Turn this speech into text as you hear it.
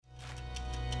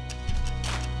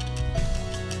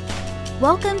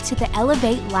Welcome to the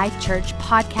Elevate Life Church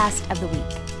podcast of the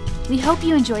week. We hope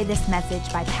you enjoy this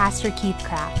message by Pastor Keith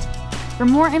Craft. For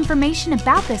more information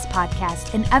about this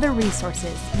podcast and other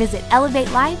resources, visit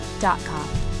elevatelife.com.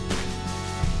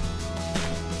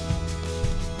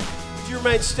 Would you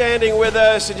remain standing with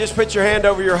us and just put your hand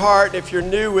over your heart? And if you're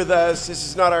new with us, this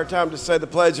is not our time to say the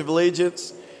Pledge of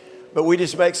Allegiance, but we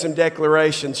just make some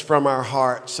declarations from our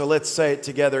heart. So let's say it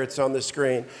together. It's on the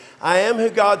screen. I am who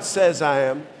God says I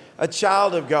am, a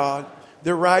child of God,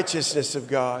 the righteousness of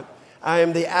God. I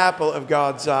am the apple of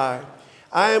God's eye.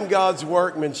 I am God's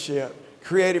workmanship,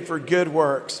 created for good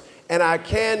works, and I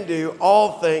can do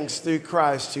all things through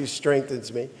Christ who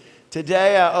strengthens me.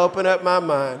 Today I open up my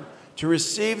mind to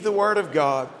receive the Word of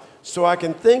God so I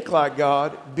can think like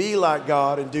God, be like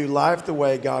God, and do life the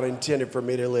way God intended for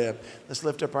me to live. Let's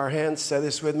lift up our hands. Say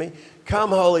this with me.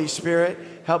 Come, Holy Spirit,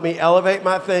 help me elevate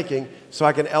my thinking so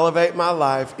I can elevate my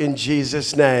life in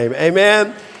Jesus' name.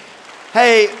 Amen.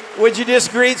 Hey, would you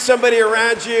just greet somebody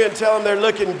around you and tell them they're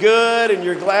looking good and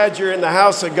you're glad you're in the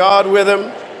house of God with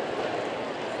them?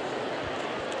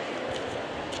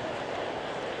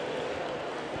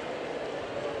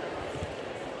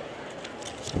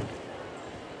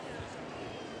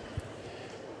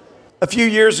 A few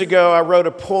years ago, I wrote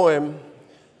a poem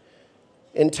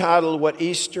entitled What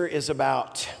Easter is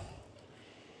About.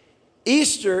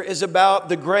 Easter is about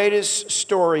the greatest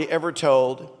story ever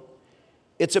told.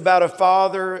 It's about a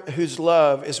father whose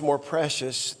love is more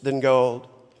precious than gold,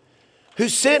 who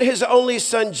sent his only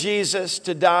son Jesus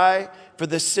to die for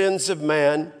the sins of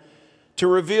man, to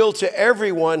reveal to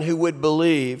everyone who would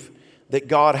believe that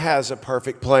God has a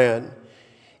perfect plan.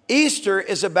 Easter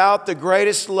is about the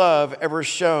greatest love ever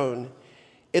shown.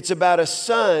 It's about a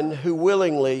son who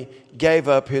willingly gave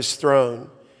up his throne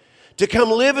to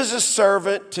come live as a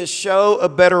servant, to show a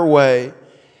better way.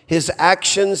 His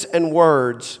actions and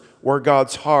words were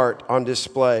God's heart on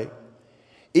display.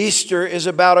 Easter is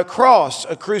about a cross,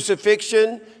 a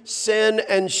crucifixion, sin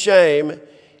and shame.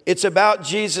 It's about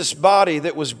Jesus' body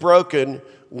that was broken,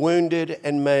 wounded,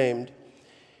 and maimed.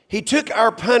 He took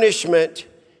our punishment.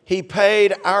 He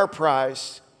paid our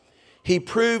price. He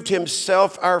proved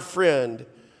himself our friend,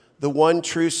 the one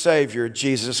true Savior,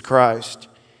 Jesus Christ.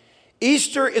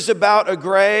 Easter is about a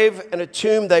grave and a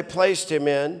tomb they placed him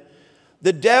in.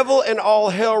 The devil and all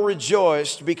hell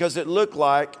rejoiced because it looked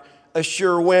like a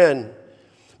sure win.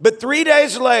 But 3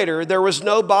 days later, there was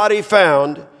no body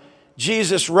found.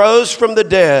 Jesus rose from the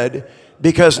dead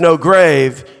because no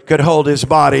grave could hold his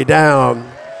body down.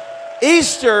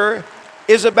 Easter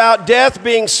is about death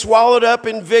being swallowed up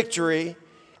in victory.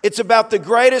 It's about the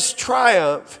greatest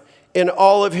triumph in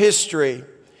all of history.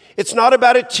 It's not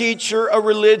about a teacher, a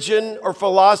religion, or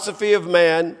philosophy of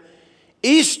man.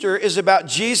 Easter is about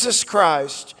Jesus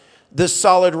Christ, the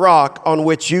solid rock on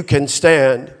which you can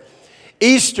stand.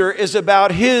 Easter is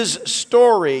about his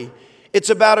story. It's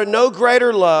about a no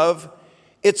greater love.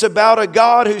 It's about a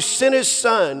God who sent his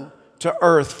son to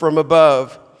earth from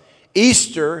above.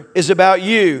 Easter is about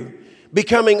you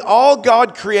becoming all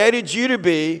God created you to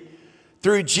be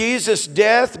through Jesus'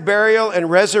 death, burial,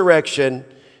 and resurrection.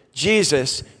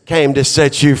 Jesus came to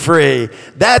set you free.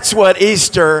 That's what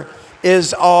Easter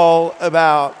is all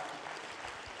about.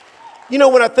 You know,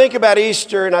 when I think about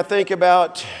Easter and I think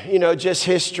about, just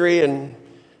history and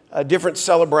different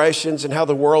celebrations and how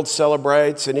the world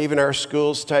celebrates and even our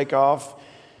schools take off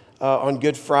on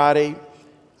Good Friday,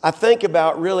 I think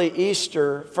about really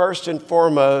Easter, first and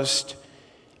foremost,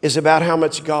 is about how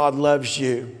much God loves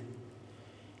you.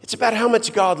 It's about how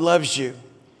much God loves you.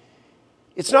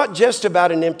 It's not just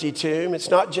about an empty tomb. It's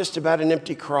not just about an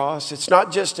empty cross. It's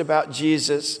not just about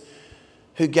Jesus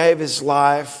who gave his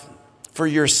life for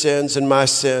your sins and my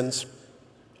sins.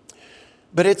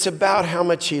 But it's about how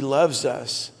much he loves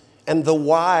us and the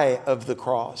why of the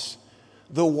cross,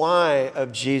 the why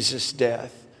of Jesus'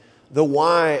 death, the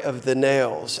why of the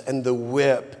nails and the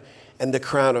whip and the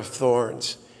crown of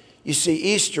thorns. You see,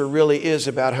 Easter really is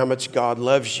about how much God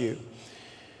loves you.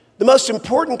 The most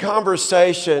important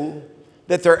conversation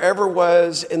that there ever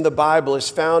was in the Bible is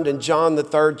found in John, the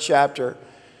 3rd chapter,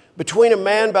 between a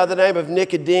man by the name of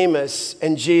Nicodemus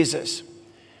and Jesus.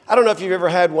 I don't know if you've ever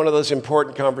had one of those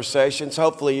important conversations.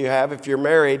 Hopefully you have. If you're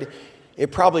married,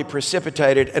 it probably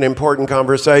precipitated an important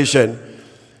conversation.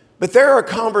 But there are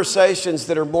conversations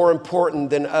that are more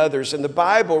important than others, and the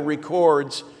Bible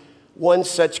records one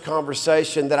such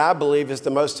conversation that I believe is the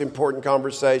most important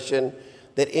conversation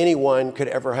that anyone could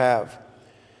ever have.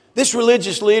 This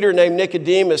religious leader named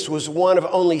Nicodemus was one of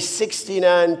only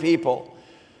 69 people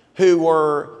who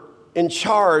were in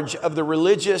charge of the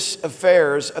religious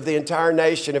affairs of the entire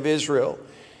nation of Israel.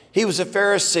 He was a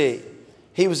Pharisee.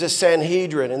 He was a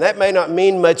Sanhedrin, and that may not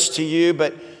mean much to you,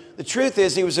 but the truth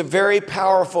is he was a very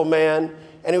powerful man,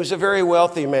 and he was a very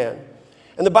wealthy man.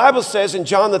 And the Bible says in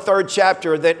John the 3rd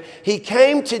chapter that he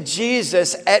came to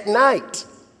Jesus at night.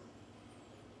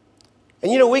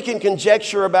 And we can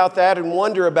conjecture about that and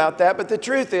wonder about that, but the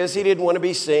truth is he didn't want to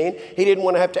be seen. He didn't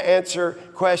want to have to answer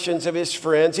questions of his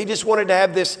friends. He just wanted to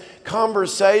have this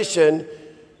conversation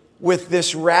with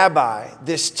this rabbi,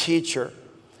 this teacher.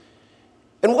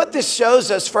 And what this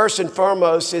shows us first and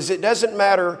foremost is it doesn't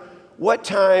matter what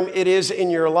time it is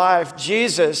in your life,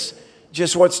 Jesus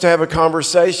just wants to have a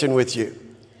conversation with you.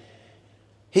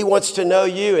 He wants to know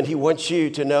you, and he wants you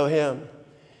to know him.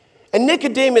 And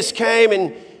Nicodemus came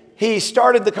and he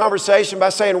started the conversation by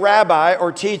saying, Rabbi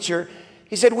or teacher,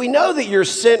 he said, we know that you're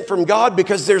sent from God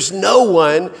because there's no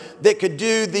one that could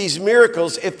do these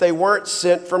miracles if they weren't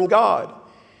sent from God.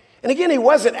 And again, he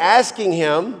wasn't asking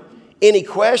him any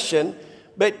question,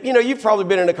 but you've probably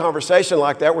been in a conversation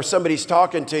like that where somebody's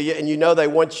talking to you and they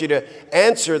want you to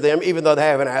answer them even though they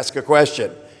haven't asked a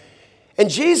question. And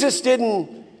Jesus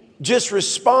didn't just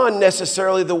respond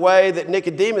necessarily the way that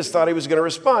Nicodemus thought he was going to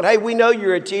respond. Hey, we know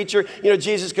you're a teacher.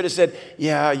 Jesus could have said,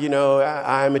 yeah,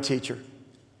 I'm a teacher.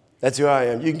 That's who I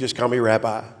am. You can just call me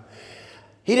Rabbi.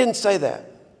 He didn't say that.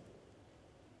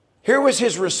 Here was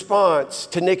his response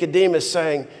to Nicodemus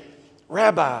saying,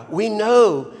 Rabbi, we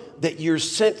know that you're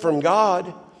sent from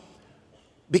God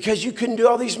because you couldn't do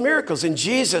all these miracles. And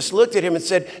Jesus looked at him and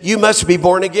said, you must be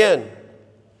born again.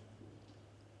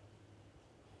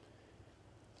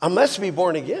 I must be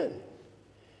born again.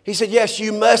 He said, yes,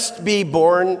 you must be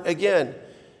born again.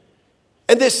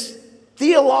 And this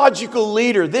theological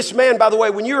leader, this man, by the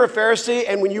way, when you were a Pharisee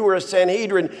and when you were a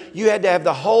Sanhedrin, you had to have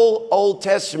the whole Old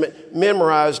Testament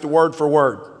memorized word for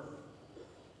word.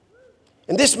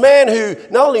 And this man who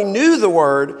not only knew the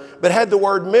word, but had the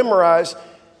word memorized,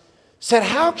 said,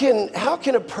 how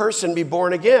can a person be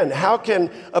born again? How can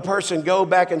a person go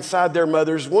back inside their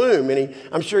mother's womb? And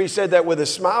I'm sure he said that with a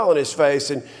smile on his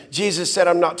face. And Jesus said,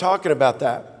 I'm not talking about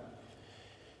that.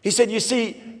 He said, you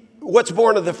see, what's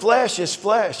born of the flesh is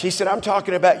flesh. He said, I'm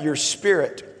talking about your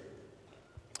spirit.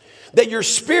 That your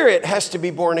spirit has to be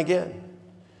born again.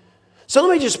 So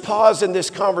let me just pause in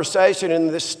this conversation, in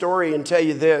this story, and tell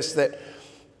you this, that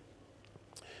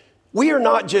we are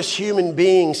not just human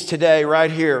beings today,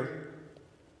 right here,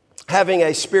 having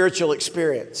a spiritual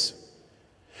experience.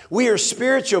 We are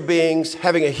spiritual beings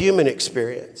having a human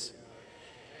experience.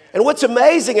 And what's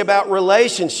amazing about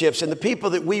relationships and the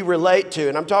people that we relate to,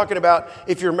 and I'm talking about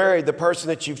if you're married, the person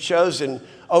that you've chosen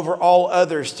over all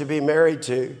others to be married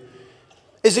to,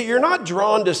 is that you're not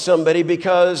drawn to somebody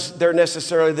because they're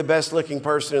necessarily the best looking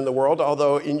person in the world,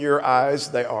 although in your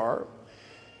eyes they are.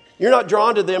 You're not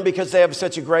drawn to them because they have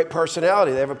such a great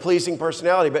personality. They have a pleasing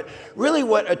personality. But really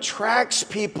what attracts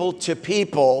people to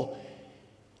people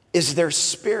is their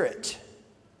spirit.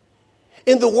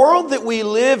 In the world that we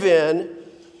live in,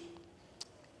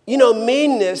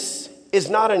 meanness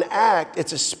is not an act,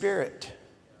 it's a spirit.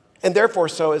 And therefore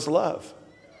so is love.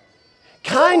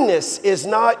 Kindness is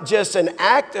not just an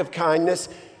act of kindness.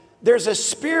 There's a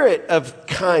spirit of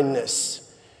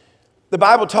kindness. The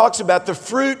Bible talks about the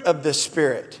fruit of the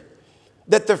Spirit.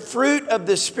 That the fruit of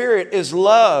the Spirit is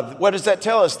love. What does that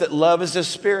tell us? That love is a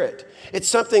spirit. It's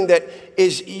something that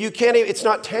is, it's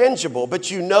not tangible,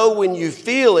 but you know when you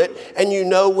feel it and you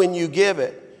know when you give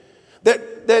it.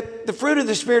 That the fruit of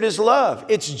the Spirit is love.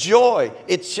 It's joy.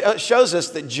 It shows us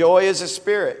that joy is a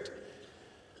spirit.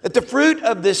 That the fruit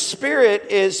of the Spirit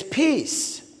is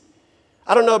peace.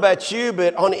 I don't know about you,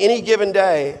 but on any given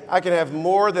day, I can have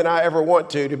more than I ever want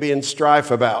to be in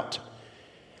strife about.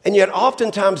 And yet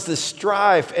oftentimes the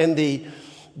strife and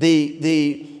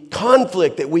the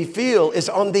conflict that we feel is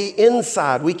on the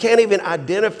inside. We can't even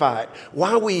identify it,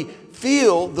 why we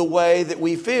feel the way that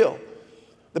we feel.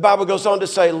 The Bible goes on to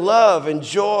say love and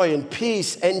joy and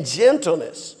peace and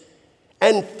gentleness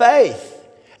and faith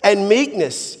and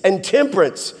meekness and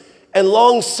temperance and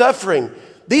long suffering.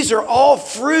 These are all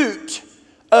fruit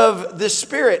of the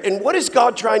Spirit. And what is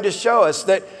God trying to show us?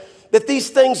 That these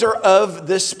things are of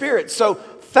the Spirit. So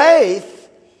faith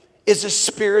is a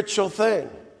spiritual thing.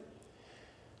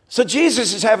 So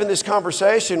Jesus is having this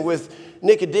conversation with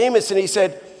Nicodemus, and he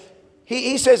said,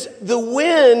 he says, the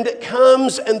wind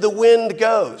comes and the wind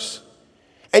goes.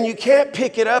 And you can't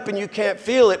pick it up and you can't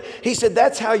feel it. He said,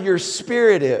 that's how your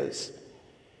spirit is.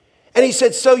 And he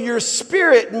said, so your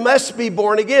spirit must be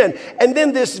born again. And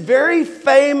then this very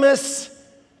famous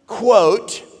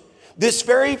quote, this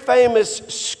very famous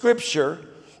scripture,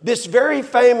 this very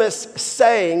famous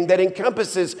saying that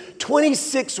encompasses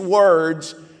 26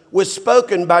 words was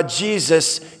spoken by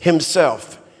Jesus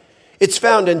himself. It's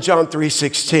found in John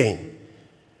 3:16.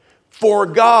 For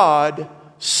God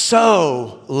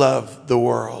so loved the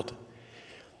world.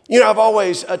 You know, I've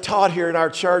always taught here in our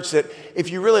church that if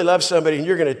you really love somebody and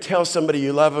you're going to tell somebody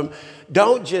you love them,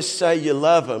 don't just say you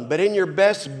love them, but in your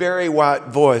best Barry White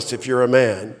voice, if you're a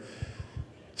man,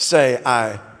 say,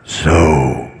 I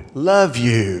so love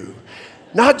you.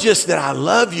 Not just that I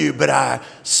love you, but I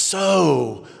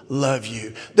so love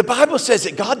you. The Bible says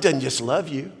that God doesn't just love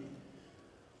you.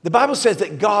 The Bible says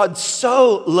that God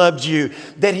so loved you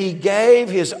that he gave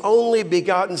his only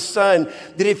begotten Son,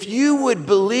 that if you would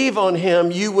believe on him,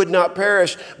 you would not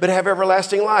perish, but have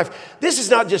everlasting life. This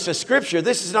is not just a scripture.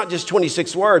 This is not just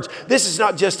 26 words. This is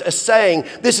not just a saying.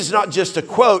 This is not just a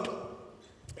quote.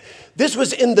 This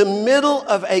was in the middle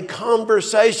of a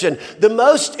conversation, the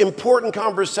most important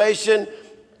conversation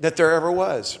that there ever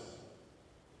was.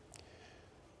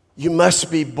 You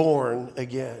must be born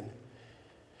again.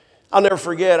 I'll never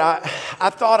forget, I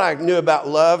thought I knew about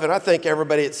love, and I think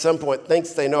everybody at some point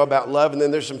thinks they know about love, and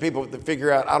then there's some people that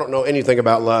figure out, I don't know anything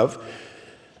about love.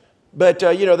 But,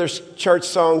 you know, there's church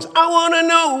songs, I want to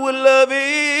know what love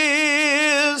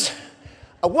is.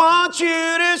 I want you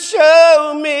to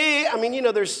show me. I mean, you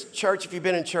know, there's church, if you've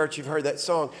been in church, you've heard that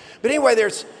song. But anyway,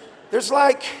 there's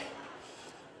like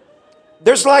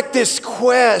this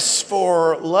quest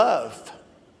for love.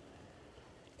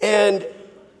 And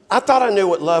I thought I knew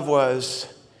what love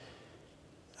was,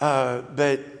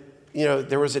 but, you know,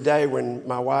 there was a day when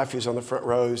my wife, who's on the front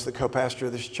rows, the co-pastor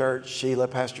of this church,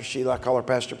 Pastor Sheila, I call her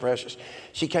Pastor Precious,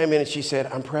 she came in and she said,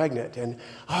 I'm pregnant, and,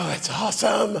 oh, that's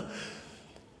awesome.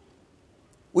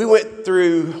 We went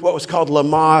through what was called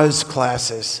Lamaze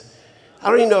classes. I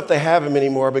don't even know if they have them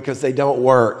anymore because they don't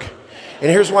work. And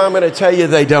here's why I'm going to tell you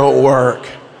they don't work.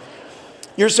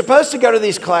 You're supposed to go to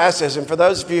these classes, and for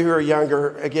those of you who are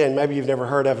younger, again, maybe you've never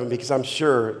heard of them because I'm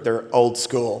sure they're old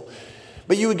school.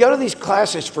 But you would go to these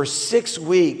classes for 6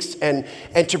 weeks, and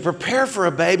to prepare for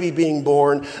a baby being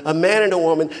born, a man and a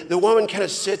woman, the woman kind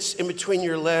of sits in between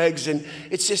your legs, and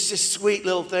it's just this sweet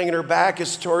little thing, and her back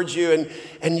is towards you,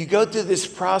 and you go through this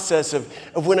process of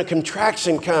when a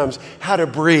contraction comes, how to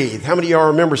breathe. How many of y'all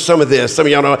remember some of this? Some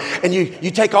of y'all know. And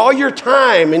you take all your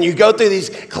time, and you go through these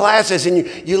classes, and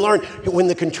you learn when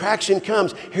the contraction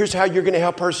comes, here's how you're going to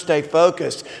help her stay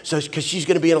focused, so because she's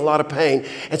going to be in a lot of pain.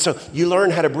 And so you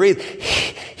learn how to breathe.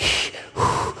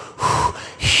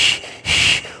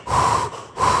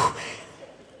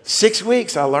 6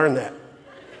 weeks, I learned that.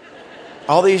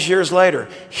 All these years later.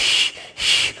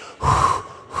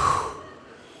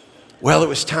 Well, it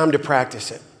was time to practice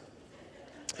it.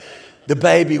 The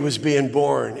baby was being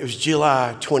born. It was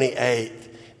July 28th,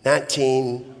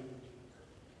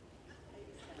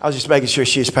 I was just making sure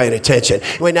she was paying attention.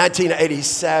 Anyway,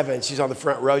 1987, she's on the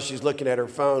front row. She's looking at her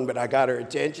phone, but I got her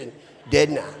attention,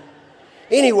 didn't I?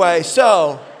 Anyway,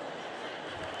 so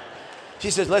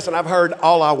she says, listen, I've heard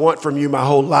all I want from you my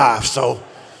whole life,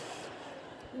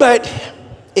 but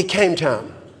it came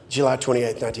time, July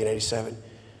 28th, 1987.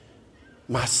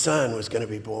 My son was going to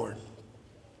be born.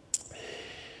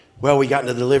 Well, we got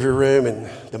into the living room, and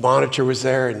the monitor was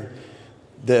there, and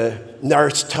the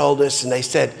nurse told us, and they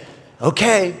said,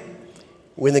 okay,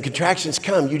 when the contractions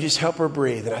come, you just help her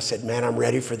breathe. And I said, man, I'm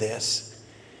ready for this.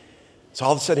 So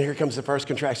all of a sudden, here comes the first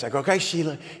contraction. I go, okay,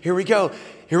 Sheila, here we go.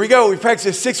 Here we go. We practiced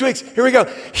this 6 weeks. Here we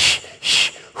go.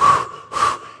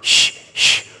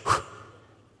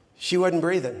 She wasn't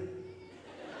breathing.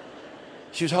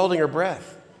 She was holding her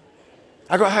breath.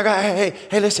 I go, hey,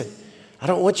 listen, I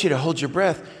don't want you to hold your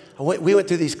breath. We went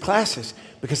through these classes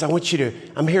because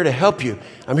I'm here to help you.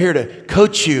 I'm here to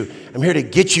coach you. I'm here to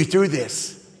get you through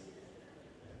this.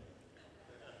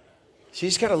 She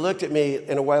just kind of looked at me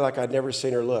in a way like I'd never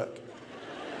seen her look.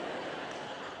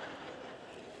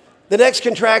 The next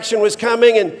contraction was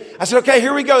coming, and I said, okay,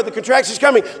 here we go. The contraction's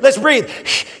coming. Let's breathe.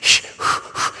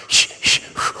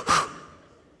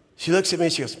 She looks at me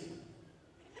and she goes,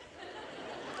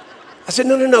 I said,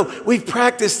 no. We've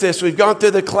practiced this. We've gone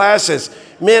through the classes.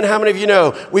 Men, how many of you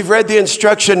know? We've read the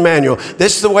instruction manual.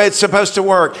 This is the way it's supposed to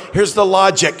work. Here's the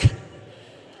logic.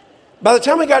 By the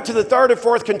time we got to the third or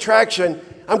fourth contraction,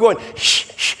 I'm going,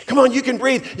 shh, come on, you can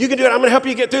breathe. You can do it. I'm going to help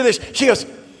you get through this. She goes,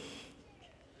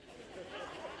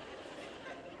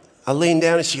 I lean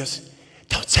down and she goes,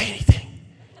 don't say anything.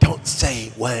 Don't say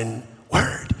one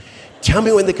word. Tell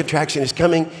me when the contraction is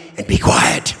coming and be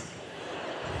quiet.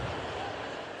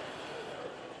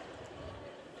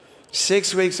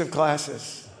 6 weeks of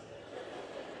classes.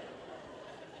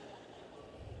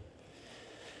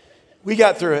 We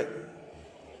got through it.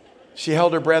 She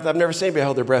held her breath. I've never seen anybody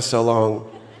hold their breath so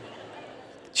long.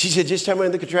 She said, just tell me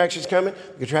when the contraction's coming.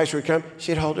 The contraction would come.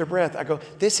 She'd hold her breath. I go,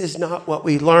 this is not what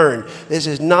we learned. This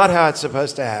is not how it's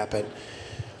supposed to happen.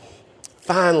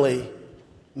 Finally,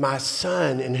 my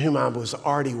son, in whom I was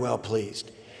already well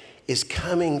pleased, is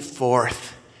coming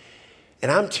forth. And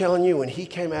I'm telling you, when he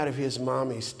came out of his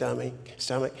mommy's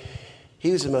stomach,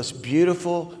 he was the most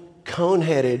beautiful,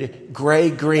 cone-headed,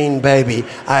 gray-green baby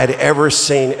I had ever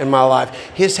seen in my life.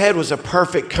 His head was a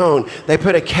perfect cone. They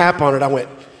put a cap on it. I went,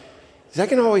 is that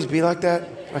going to always be like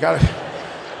that? Like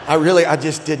I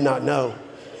just did not know.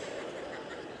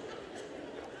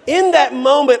 In that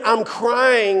moment, I'm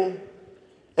crying,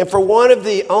 and for one of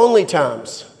the only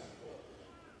times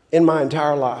in my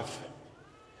entire life,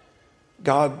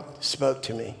 God spoke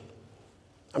to me.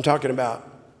 I'm talking about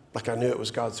like I knew it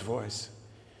was God's voice.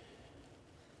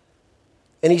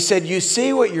 And he said, you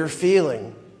see what you're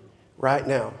feeling right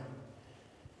now?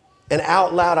 And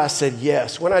out loud, I said,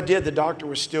 yes. When I did, the doctor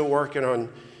was still working on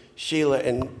Sheila,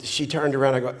 and she turned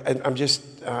around. I go,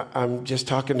 I'm just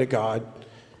talking to God.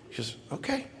 She goes,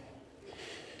 okay.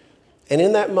 And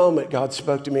in that moment, God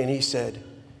spoke to me, and he said,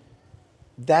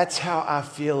 that's how I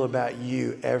feel about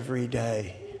you every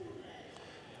day.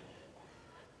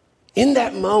 In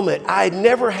that moment, I had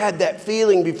never had that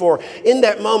feeling before. In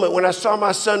that moment, when I saw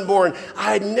my son born,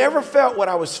 I had never felt what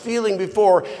I was feeling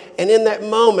before. And in that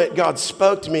moment, God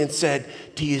spoke to me and said,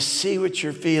 do you see what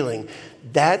you're feeling?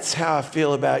 That's how I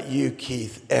feel about you,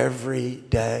 Keith, every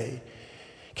day.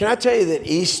 Can I tell you that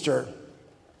Easter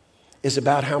is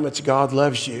about how much God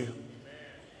loves you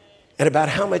and about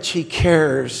how much he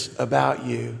cares about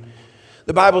you?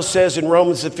 The Bible says in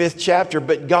Romans, the 5th chapter,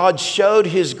 but God showed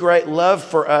his great love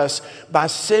for us by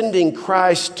sending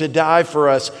Christ to die for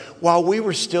us while we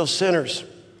were still sinners.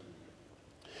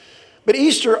 But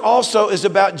Easter also is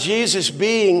about Jesus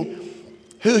being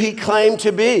who he claimed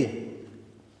to be.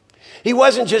 He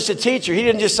wasn't just a teacher. He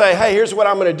didn't just say, hey, here's what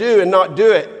I'm going to do and not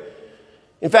do it.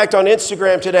 In fact, on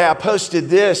Instagram today, I posted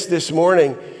this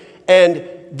morning. And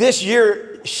this year,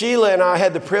 Sheila and I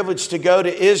had the privilege to go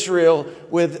to Israel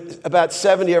with about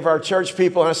 70 of our church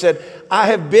people. And I said, I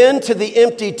have been to the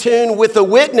empty tomb with a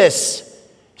witness,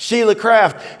 Sheila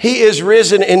Craft. He is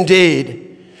risen indeed.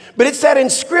 But it's that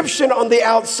inscription on the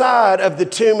outside of the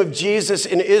tomb of Jesus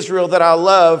in Israel that I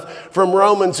love from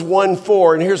Romans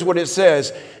 1:4. And here's what it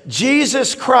says.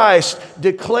 Jesus Christ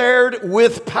declared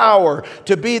with power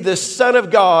to be the Son of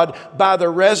God by the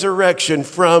resurrection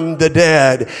from the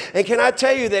dead. And can I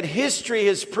tell you that history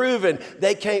has proven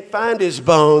they can't find his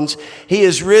bones. He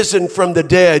is risen from the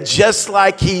dead just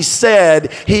like he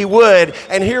said he would.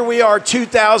 And here we are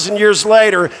 2,000 years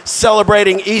later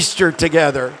celebrating Easter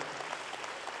together.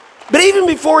 But even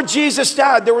before Jesus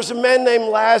died, there was a man named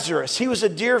Lazarus. He was a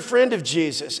dear friend of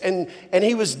Jesus, and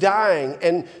he was dying.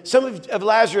 And some of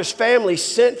Lazarus' family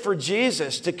sent for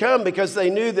Jesus to come because they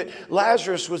knew that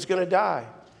Lazarus was going to die.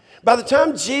 By the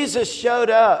time Jesus showed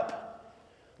up,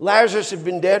 Lazarus had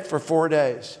been dead for 4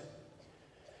 days.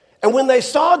 And when they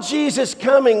saw Jesus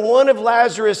coming, one of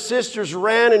Lazarus' sisters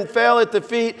ran and fell at the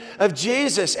feet of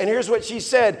Jesus. And here's what she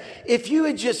said, if you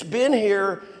had just been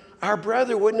here, our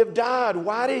brother wouldn't have died.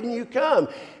 Why didn't you come?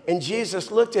 And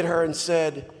Jesus looked at her and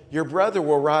said, your brother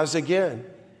will rise again.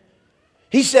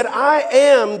 He said, I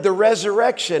am the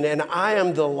resurrection and I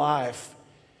am the life.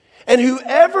 And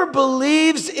whoever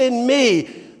believes in me,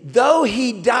 though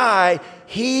he die,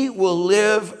 he will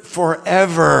live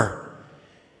forever.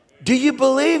 Do you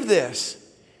believe this?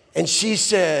 And she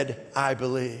said, I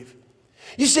believe.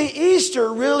 You see,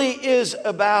 Easter really is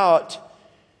about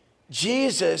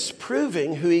Jesus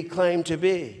proving who he claimed to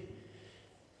be.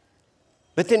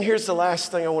 But then here's the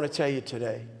last thing I want to tell you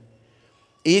today.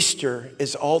 Easter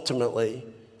is ultimately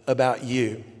about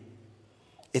you.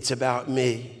 It's about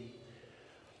me.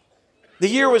 The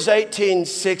year was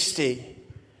 1860.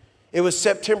 It was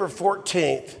September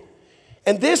 14th.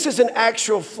 And this is an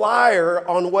actual flyer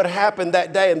on what happened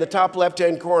that day in the top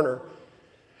left-hand corner.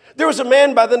 There was a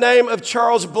man by the name of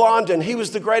Charles Blondin. He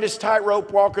was the greatest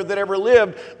tightrope walker that ever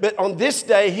lived, but on this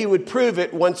day, he would prove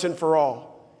it once and for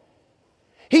all.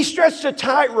 He stretched a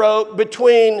tightrope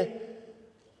between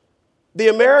the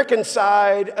American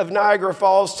side of Niagara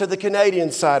Falls to the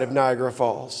Canadian side of Niagara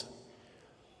Falls.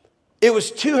 It was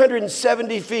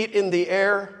 270 feet in the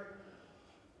air.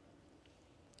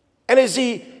 And as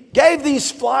he gave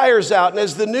these flyers out, and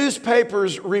as the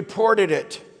newspapers reported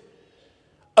it,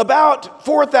 about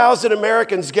 4,000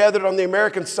 Americans gathered on the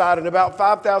American side and about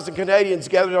 5,000 Canadians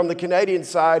gathered on the Canadian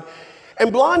side.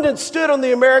 And Blondin stood on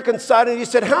the American side and he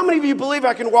said, how many of you believe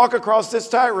I can walk across this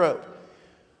tightrope?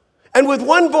 And with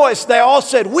one voice, they all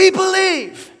said, we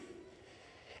believe.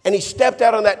 And he stepped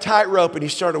out on that tightrope and he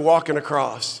started walking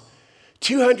across.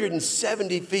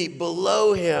 270 feet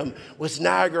below him was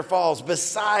Niagara Falls.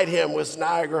 Beside him was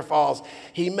Niagara Falls.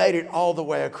 He made it all the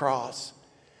way across.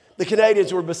 The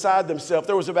Canadians were beside themselves.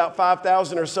 There was about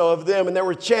 5,000 or so of them, and they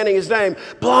were chanting his name,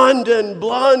 Blondin,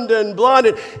 Blondin,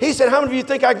 Blondin. He said, how many of you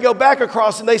think I can go back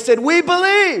across? And they said, we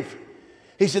believe.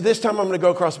 He said, this time I'm going to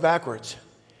go across backwards.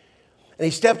 And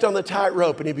he stepped on the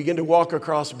tightrope, and he began to walk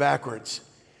across backwards.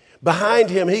 Behind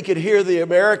him, he could hear the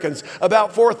Americans,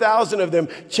 about 4,000 of them,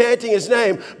 chanting his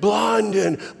name,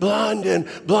 Blondin, Blondin,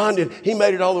 Blondin. He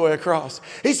made it all the way across.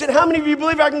 He said, how many of you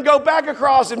believe I can go back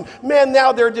across? And man,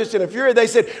 now they're just in a fury. They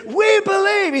said, we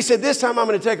believe. He said, this time I'm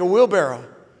going to take a wheelbarrow.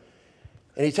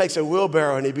 And he takes a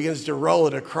wheelbarrow and he begins to roll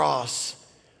it across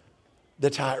the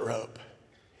tightrope.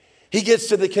 He gets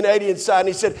to the Canadian side and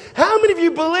he said, how many of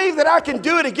you believe that I can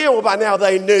do it again? Well, by now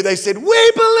they knew. They said,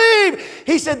 we believe.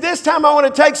 He said, this time I want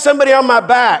to take somebody on my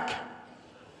back.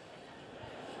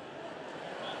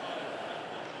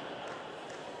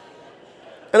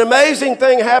 An amazing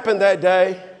thing happened that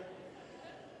day.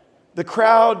 The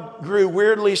crowd grew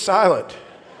weirdly silent.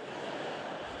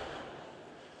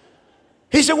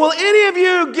 He said, will any of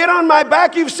you get on my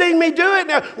back? You've seen me do it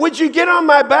now. Would you get on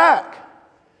my back?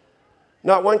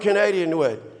 Not one Canadian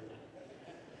would.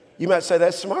 You might say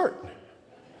that's smart.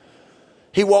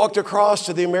 He walked across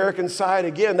to the American side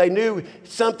again. They knew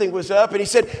something was up. And he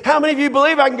said, how many of you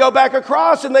believe I can go back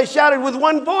across? And they shouted with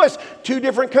one voice, 2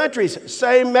 different countries,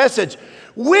 same message.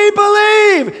 We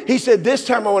believe. He said, this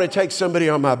time I want to take somebody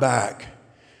on my back.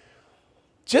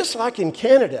 Just like in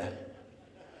Canada,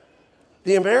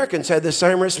 the Americans had the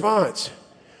same response.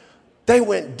 They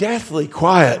went deathly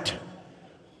quiet.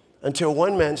 Until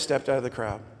one man stepped out of the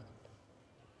crowd.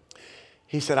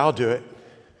 He said, I'll do it.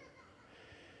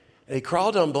 And he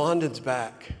crawled on Blondin's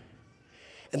back.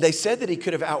 And they said that he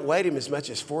could have outweighed him as much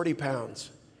as 40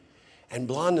 pounds. And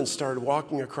Blondin started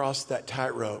walking across that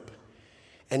tightrope.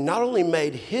 And not only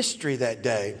made history that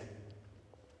day,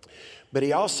 but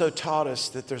he also taught us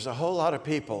that there's a whole lot of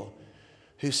people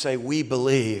who say we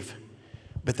believe,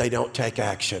 but they don't take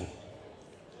action.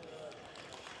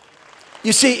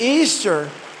 You see, Easter,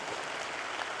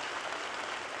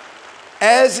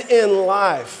 as in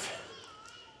life,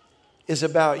 is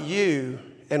about you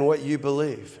and what you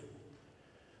believe.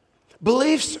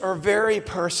 Beliefs are very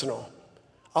personal.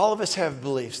 All of us have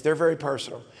beliefs. They're very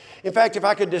personal. In fact, if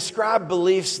I could describe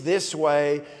beliefs this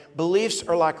way, beliefs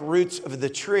are like roots of the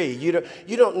tree. You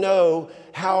don't know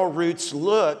how roots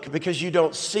look because you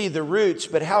don't see the roots,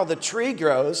 but how the tree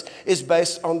grows is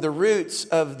based on the roots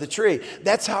of the tree.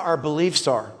 That's how our beliefs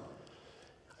are.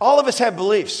 All of us have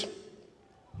beliefs.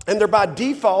 And they're by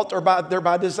default or they're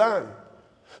by design.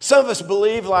 Some of us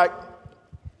believe like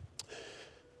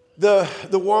the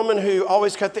woman who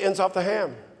always cut the ends off the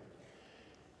ham.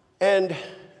 And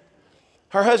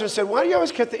her husband said, why do you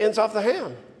always cut the ends off the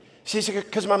ham? She said,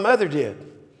 because my mother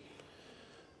did.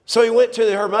 So he went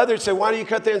to her mother and said, why do you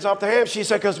cut the ends off the ham? She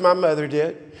said, because my mother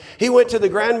did. He went to the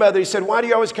grandmother. He said, why do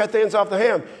you always cut the ends off the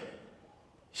ham?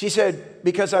 She said,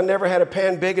 because I never had a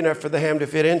pan big enough for the ham to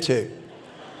fit into.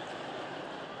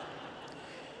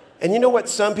 And you know what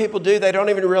some people do? They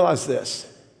don't even realize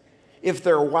this. If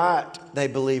they're white, they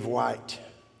believe white.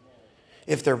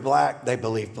 If they're black, they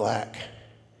believe black.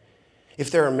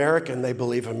 If they're American, they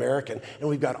believe American. And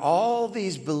we've got all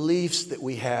these beliefs that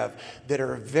we have that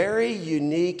are very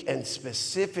unique and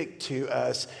specific to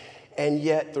us. And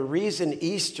yet the reason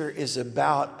Easter is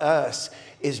about us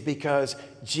is because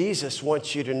Jesus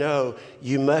wants you to know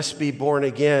you must be born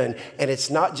again. And it's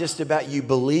not just about you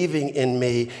believing in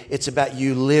me, it's about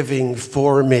you living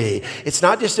for me. It's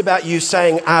not just about you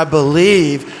saying, I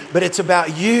believe, but it's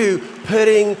about you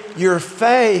putting your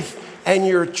faith and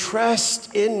your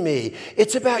trust in me.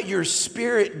 It's about your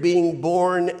spirit being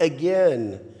born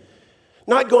again.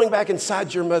 Not going back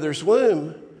inside your mother's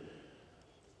womb,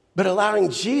 but allowing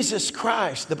Jesus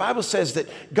Christ. The Bible says that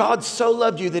God so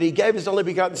loved you that he gave his only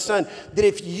begotten son, that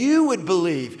if you would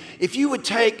believe, if you would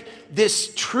take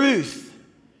this truth,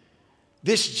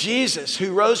 this Jesus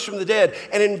who rose from the dead,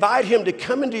 and invite him to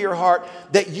come into your heart,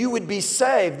 that you would be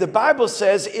saved. The Bible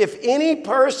says if any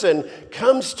person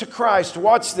comes to Christ,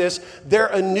 watch this, they're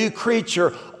a new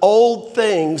creature. Old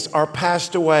things are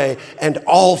passed away and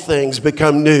all things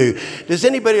become new. Does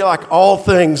anybody like all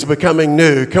things becoming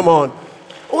new? Come on.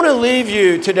 I want to leave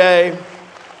you today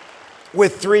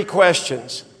with 3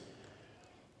 questions.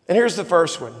 And here's the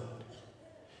first one.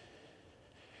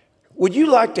 Would you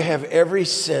like to have every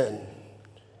sin,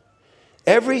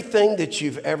 everything that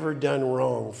you've ever done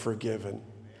wrong, forgiven?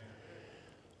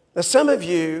 Now, some of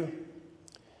you,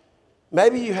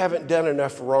 maybe you haven't done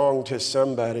enough wrong to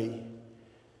somebody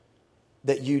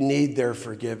that you need their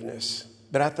forgiveness.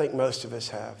 but I think most of us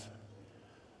have.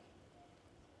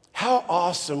 How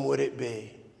awesome would it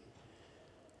be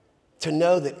to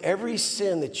know that every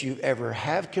sin that you ever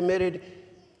have committed,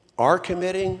 are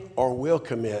committing, or will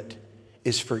commit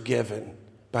is forgiven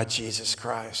by Jesus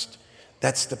Christ?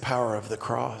 That's the power of the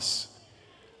cross.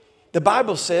 The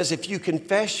Bible says if you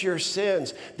confess your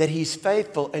sins, that he's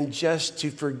faithful and just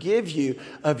to forgive you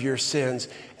of your sins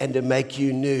and to make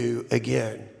you new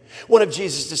again. One of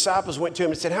Jesus' disciples went to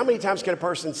him and said, how many times can a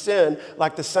person sin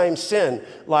like the same sin?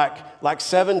 Like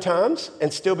 7 times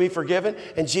and still be forgiven?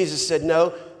 And Jesus said,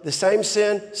 no, the same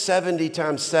sin 70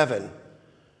 times 7.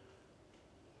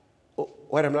 Oh,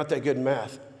 wait, I'm not that good in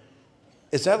math.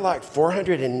 Is that like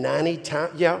 490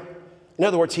 times? Yeah. In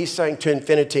other words, he's saying to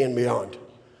infinity and beyond.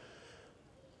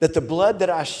 That the blood that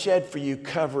I shed for you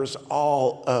covers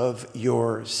all of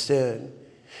your sin.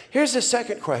 Here's the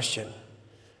second question.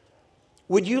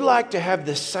 Would you like to have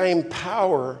the same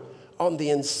power on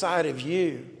the inside of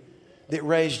you that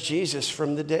raised Jesus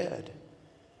from the dead?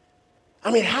 I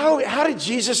mean, how did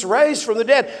Jesus raise from the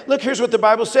dead? Look, here's what the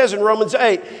Bible says in Romans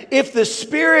 8. If the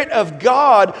Spirit of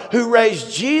God who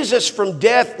raised Jesus from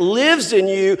death lives in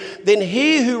you, then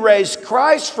he who raised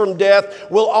Christ from death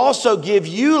will also give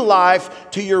you life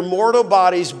to your mortal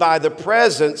bodies by the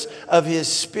presence of his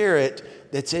Spirit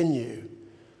that's in you.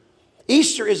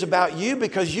 Easter is about you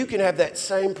because you can have that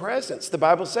same presence. The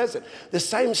Bible says it. The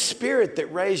same Spirit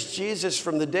that raised Jesus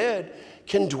from the dead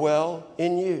can dwell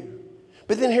in you.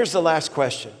 But then here's the last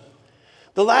question.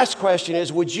 The last question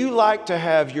is, would you like to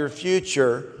have your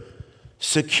future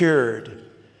secured,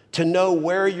 to know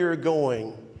where you're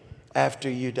going after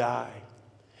you die?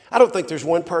 I don't think there's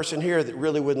one person here that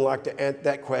really wouldn't like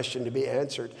that question to be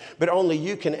answered, but only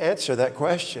you can answer that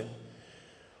question.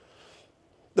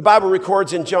 The Bible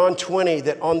records in John 20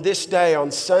 that on this day,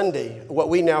 on Sunday, what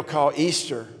we now call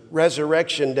Easter,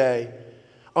 Resurrection Day,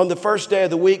 on the first day of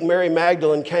the week, Mary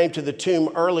Magdalene came to the tomb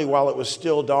early while it was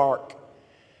still dark.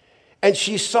 And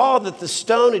she saw that the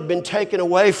stone had been taken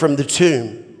away from the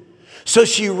tomb. So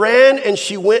she ran and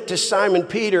she went to Simon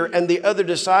Peter and the other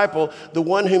disciple, the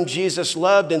one whom Jesus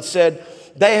loved, and said,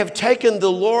 they have taken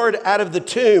the Lord out of the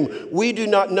tomb. We do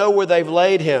not know where they've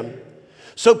laid him.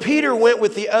 So Peter went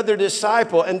with the other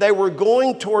disciple, and they were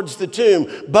going towards the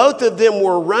tomb. Both of them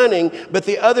were running, but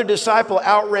the other disciple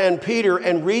outran Peter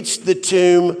and reached the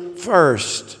tomb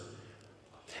first.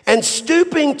 And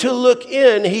stooping to look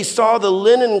in, he saw the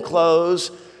linen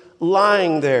clothes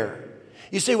lying there.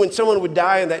 You see, when someone would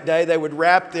die in that day, they would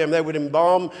wrap them, they would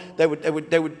embalm, they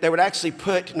would actually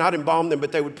put, not embalm them,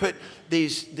 but they would put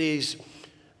these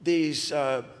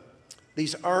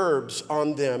herbs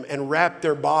on them and wrap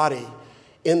their body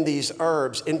in these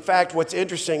herbs. In fact, what's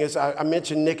interesting is I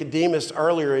mentioned Nicodemus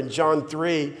earlier in John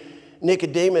 3.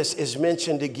 Nicodemus is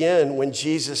mentioned again when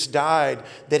Jesus died,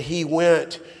 that he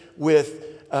went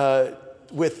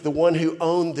with the one who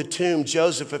owned the tomb,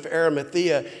 Joseph of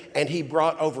Arimathea, and he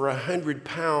brought over 100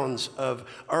 pounds of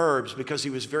herbs because he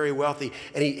was very wealthy,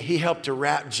 and he helped to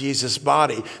wrap Jesus'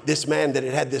 body, this man that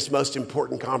had had this most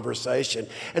important conversation.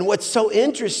 And what's so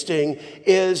interesting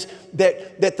is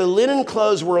that the linen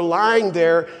clothes were lying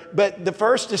there, but the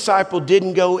first disciple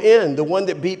didn't go in, the one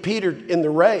that beat Peter in the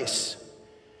race.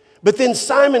 But then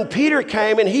Simon Peter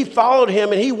came and he followed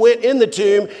him and he went in the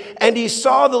tomb and he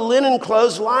saw the linen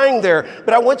clothes lying there.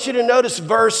 But I want you to notice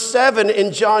verse 7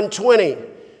 in John 20.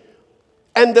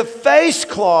 And the face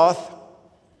cloth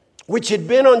which had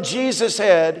been on Jesus'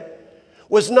 head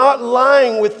was not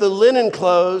lying with the linen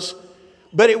clothes,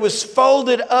 but it was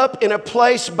folded up in a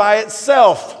place by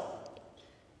itself.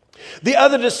 The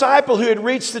other disciple who had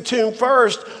reached the tomb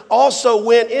first also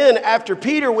went in after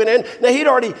Peter went in. Now, he'd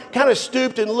already kind of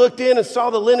stooped and looked in and saw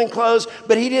the linen clothes,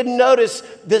 but he didn't notice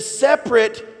the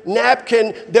separate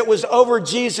napkin that was over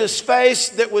Jesus' face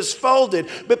that was folded.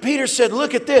 But Peter said,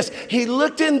 look at this. He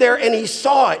looked in there and he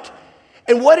saw it.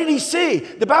 And what did he see?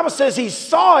 The Bible says he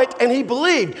saw it and he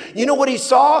believed. You know what he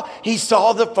saw? He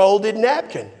saw the folded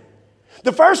napkin.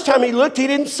 The first time he looked, he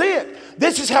didn't see it.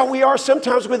 This is how we are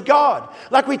sometimes with God.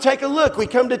 Like we take a look, we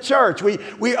come to church,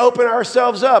 we open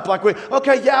ourselves up. Like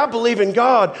I believe in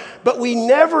God, but we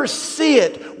never see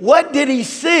it. What did he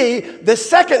see the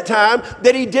second time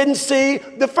that he didn't see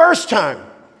the first time?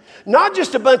 Not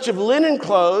just a bunch of linen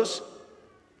clothes,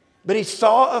 but he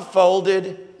saw a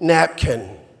folded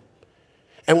napkin.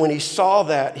 And when he saw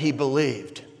that, he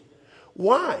believed.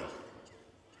 Why?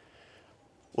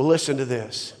 Well, listen to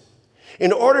this.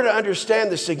 In order to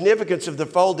understand the significance of the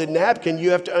folded napkin,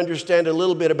 you have to understand a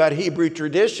little bit about Hebrew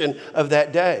tradition of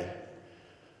that day.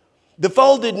 The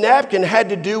folded napkin had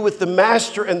to do with the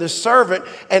master and the servant,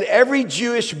 and every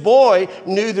Jewish boy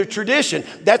knew the tradition.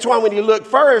 That's why when he looked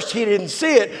first, he didn't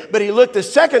see it, but he looked the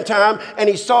second time and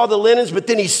he saw the linens, but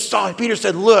then he saw it. Peter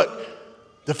said, look,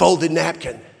 the folded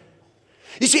napkin.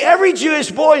 You see, every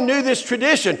Jewish boy knew this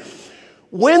tradition.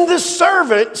 When the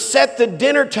servant set the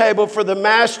dinner table for the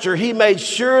master, he made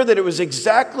sure that it was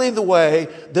exactly the way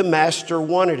the master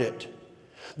wanted it.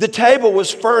 The table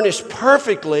was furnished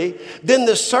perfectly, then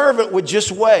the servant would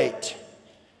just wait,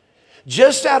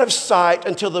 just out of sight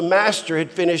until the master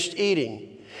had finished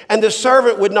eating. And the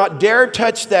servant would not dare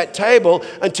touch that table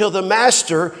until the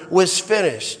master was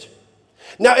finished.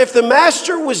 Now, if the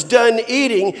master was done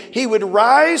eating, he would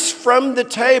rise from the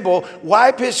table,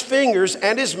 wipe his fingers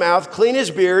and his mouth, clean his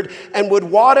beard, and would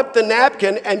wad up the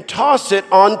napkin and toss it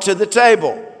onto the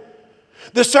table.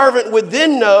 The servant would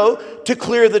then know to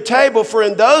clear the table, for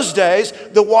in those days,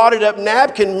 the wadded up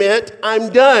napkin meant, I'm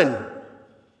done.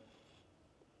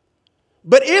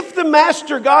 But if the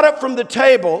master got up from the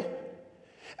table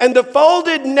and the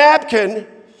folded napkin,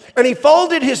 and he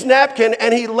folded his napkin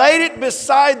and he laid it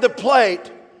beside the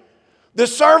plate, the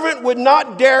servant would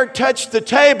not dare touch the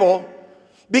table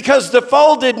because the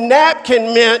folded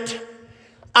napkin meant,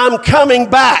 I'm coming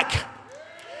back.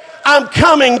 I'm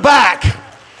coming back.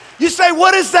 You say,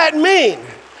 what does that mean?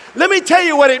 Let me tell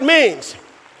you what it means.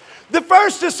 The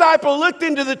first disciple looked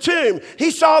into the tomb.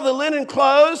 He saw the linen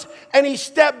clothes and he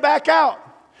stepped back out.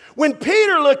 When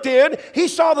Peter looked in, he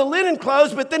saw the linen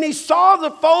clothes, but then he saw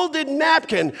the folded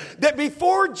napkin, that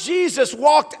before Jesus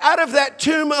walked out of that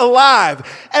tomb alive,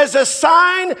 as a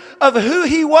sign of who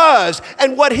he was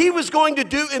and what he was going to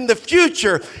do in the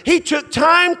future, he took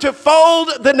time to fold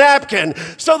the napkin.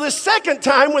 So the second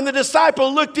time when the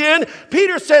disciple looked in,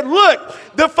 Peter said, look,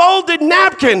 the folded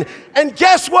napkin. And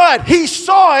guess what? He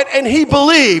saw it and he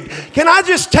believed. Can I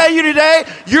just tell you today,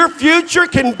 your future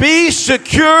can be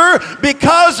secure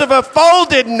because of a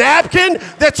folded napkin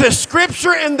that's a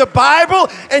scripture in the Bible.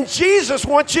 And Jesus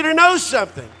wants you to know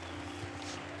something.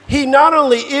 He not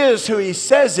only is who he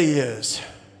says he is,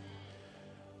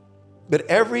 but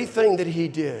everything that he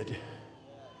did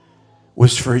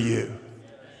was for you.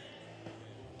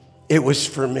 It was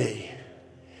for me.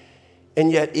 And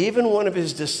yet even one of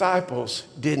his disciples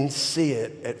didn't see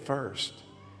it at first.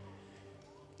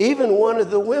 Even one of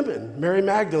the women, Mary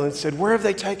Magdalene, said, where have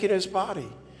they taken his body?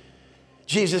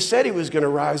 Jesus said he was going to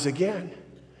rise again.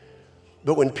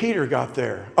 But when Peter got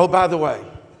there, oh, by the way,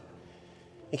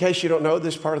 in case you don't know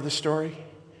this part of the story,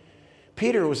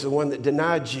 Peter was the one that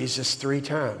denied Jesus 3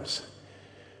 times.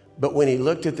 But when he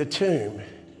looked at the tomb,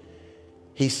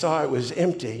 he saw it was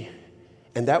empty,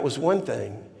 and that was one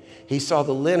thing. He saw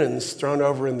the linens thrown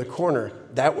over in the corner.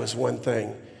 That was one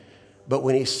thing. But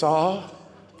when he saw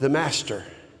the Master,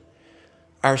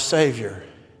 our Savior,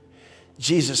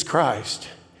 Jesus Christ,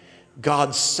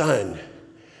 God's Son,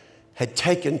 had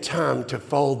taken time to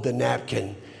fold the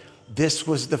napkin, this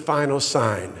was the final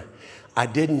sign. I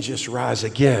didn't just rise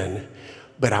again,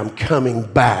 but I'm coming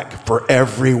back for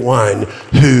everyone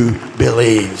who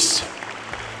believes.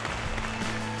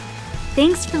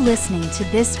 Thanks for listening to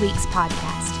this week's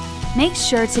podcast. Make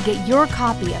sure to get your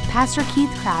copy of Pastor Keith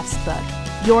Craft's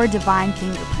book, Your Divine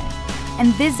Fingerprint,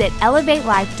 and visit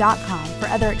elevatelife.com for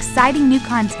other exciting new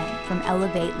content from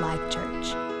Elevate Life Church.